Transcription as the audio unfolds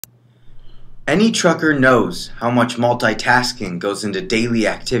Any trucker knows how much multitasking goes into daily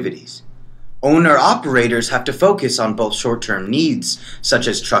activities. Owner-operators have to focus on both short-term needs, such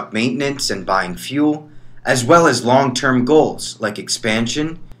as truck maintenance and buying fuel, as well as long-term goals like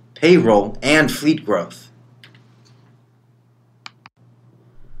expansion, payroll, and fleet growth.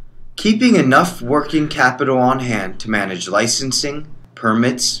 Keeping enough working capital on hand to manage licensing,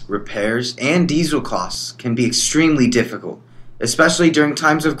 permits, repairs, and diesel costs can be extremely difficult, especially during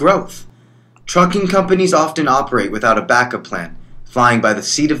times of growth. Trucking companies often operate without a backup plan, flying by the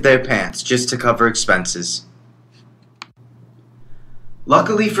seat of their pants just to cover expenses.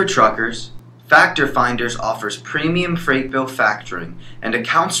 Luckily for truckers, Factor Finders offers premium freight bill factoring and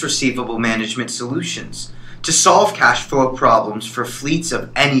accounts receivable management solutions to solve cash flow problems for fleets of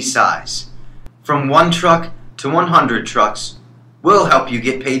any size. From 1 truck to 100 trucks, we'll help you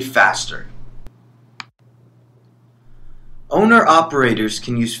get paid faster. Owner-operators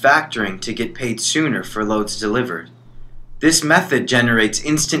can use factoring to get paid sooner for loads delivered. This method generates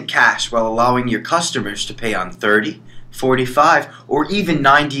instant cash while allowing your customers to pay on 30, 45, or even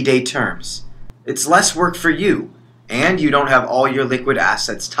 90-day terms. It's less work for you, and you don't have all your liquid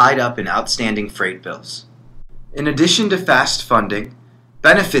assets tied up in outstanding freight bills. In addition to fast funding,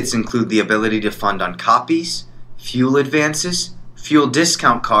 benefits include the ability to fund on copies, fuel advances, fuel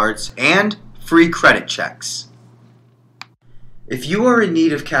discount cards, and free credit checks. If you are in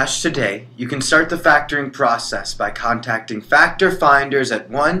need of cash today, you can start the factoring process by contacting Factor Finders at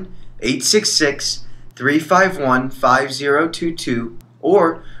 1-866-351-5022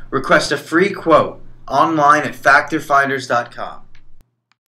 or request a free quote online at factorfinders.com.